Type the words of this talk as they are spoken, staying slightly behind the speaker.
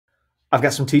I've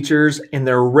got some teachers and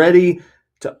they're ready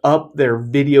to up their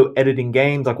video editing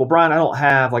games. Like, well, Brian, I don't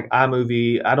have like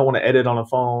iMovie. I don't want to edit on a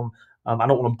phone. I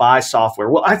don't want to buy software.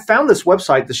 Well, I found this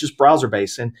website that's just browser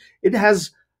based, and it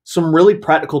has some really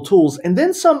practical tools and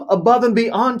then some above and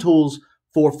beyond tools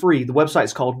for free. The website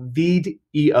is called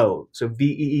Veed.io. So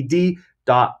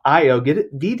Veed.io. Get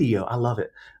it? Veed.io. I love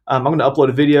it. I'm going to upload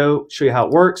a video, show you how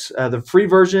it works. The free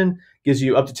version gives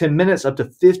you up to 10 minutes, up to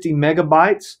 50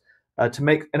 megabytes to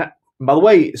make. And by the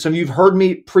way, some of you have heard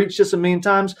me preach this a million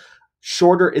times.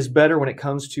 Shorter is better when it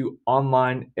comes to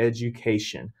online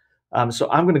education. So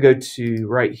I'm going to go to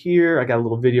right here. I got a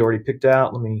little video already picked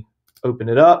out. Let me open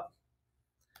it up.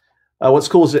 What's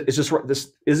cool is it's just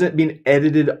this isn't being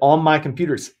edited on my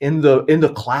computer. It's in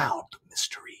the cloud.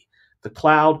 Mystery. The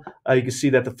cloud. You can see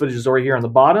that the footage is already here on the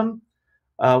bottom.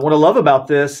 What I love about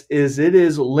this is it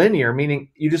is linear, meaning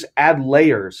you just add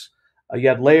layers. You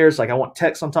add layers like I want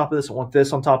text on top of this. I want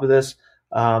this on top of this.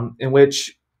 In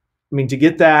which, I mean, to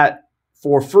get that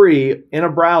for free in a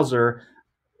browser,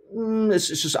 it's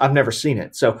just I've never seen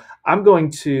it. So I'm going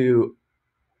to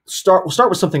start. We'll start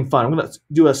with something fun. I'm going to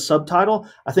do a subtitle.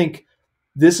 I think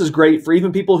this is great for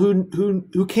even people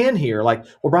who can hear. Like,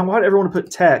 well, Brian, why would everyone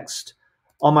put text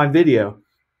on my video?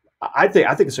 I think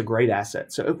it's a great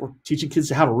asset. So if we're teaching kids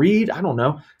how to read, I don't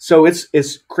know. So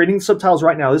it's creating subtitles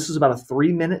right now. This is about a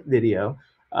 3-minute video.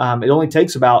 It only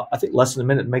takes about, I think, less than a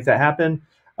minute to make that happen.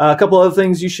 A couple other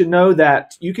things you should know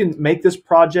that you can make this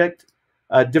project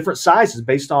different sizes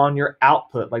based on your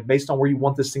output, like based on where you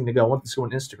want this thing to go. I want this to go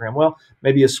on Instagram. Well,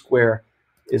 maybe a square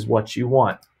is what you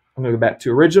want. I'm going to go back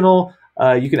to original.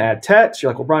 You can add text.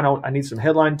 You're like, well, Brian, I need some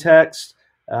headline text.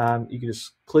 You can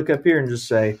just click up here and just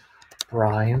say,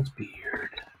 Brian's beard.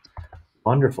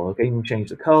 Wonderful. Okay, you can change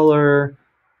the color.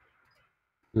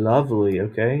 Lovely.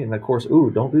 Okay, and of course,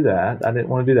 ooh, don't do that. I didn't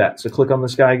want to do that. So click on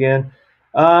this guy again.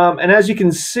 And as you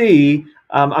can see,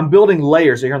 I'm building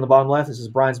layers. So here on the bottom left, this is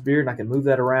Brian's beard, and I can move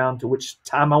that around to which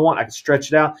time I want. I can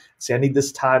stretch it out. See, I need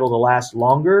this title to last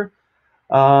longer.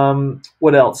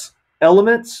 What else?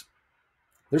 Elements.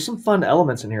 There's some fun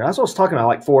elements in here. That's what I was talking about.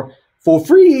 Like for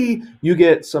free, you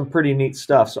get some pretty neat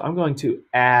stuff. So I'm going to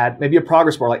add maybe a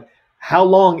progress bar. Like, how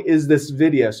long is this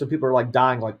video? So people are like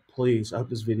dying, like, please, I hope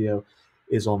this video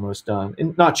is almost done.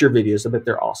 And not your videos, I bet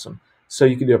they're awesome. So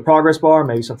you can do a progress bar,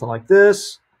 maybe something like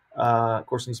this. Of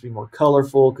course, it needs to be more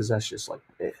colorful because that's just like,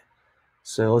 eh.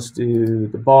 So let's do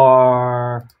the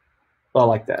bar. Oh, I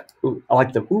like that. Ooh, I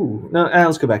like the, ooh. No,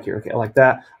 let's go back here. Okay, I like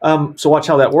that. So watch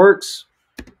how that works.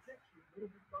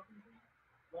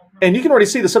 And you can already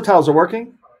see the subtitles are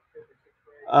working.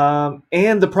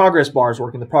 And the progress bar is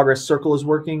working. The progress circle is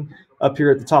working up here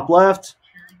at the top left.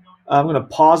 I'm going to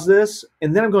pause this,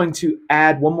 and then I'm going to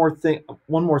add one more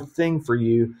thing for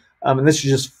you. And this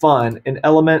is just fun. In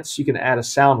Elements, you can add a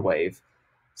sound wave.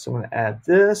 So I'm going to add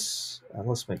this.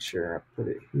 Let's make sure I put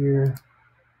it here.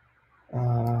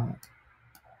 And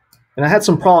I had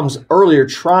some problems earlier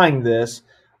trying this.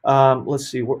 Let's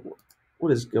see.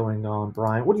 What is going on,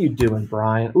 Brian? What are you doing,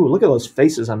 Brian? Ooh, look at those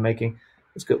faces I'm making.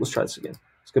 Let's go. Let's try this again.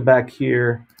 Let's go back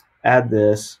here, add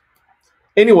this.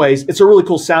 Anyways, it's a really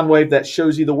cool sound wave that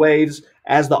shows you the waves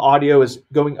as the audio is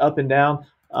going up and down.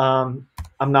 I'm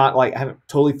not like, I haven't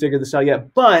totally figured this out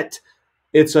yet, but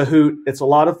it's a hoot. It's a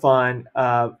lot of fun.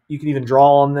 You can even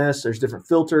draw on this. There's different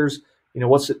filters. You know,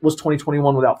 what's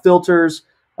 2021 without filters?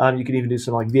 You can even do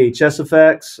some like VHS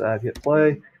effects. Hit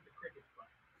play.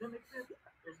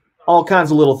 All kinds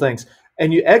of little things.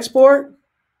 And you export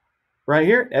right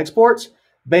here, exports,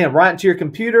 bam, right into your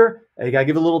computer. You got to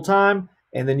give it a little time,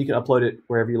 and then you can upload it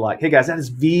wherever you like. Hey, guys, that is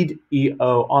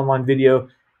Veed.io, online video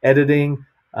editing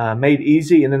made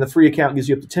easy. And then the free account gives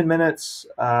you up to 10 minutes,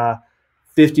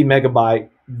 50 megabyte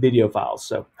video files.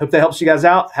 So hope that helps you guys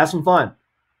out. Have some fun.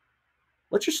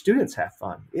 Let your students have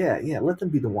fun. Yeah, let them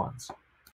be the ones.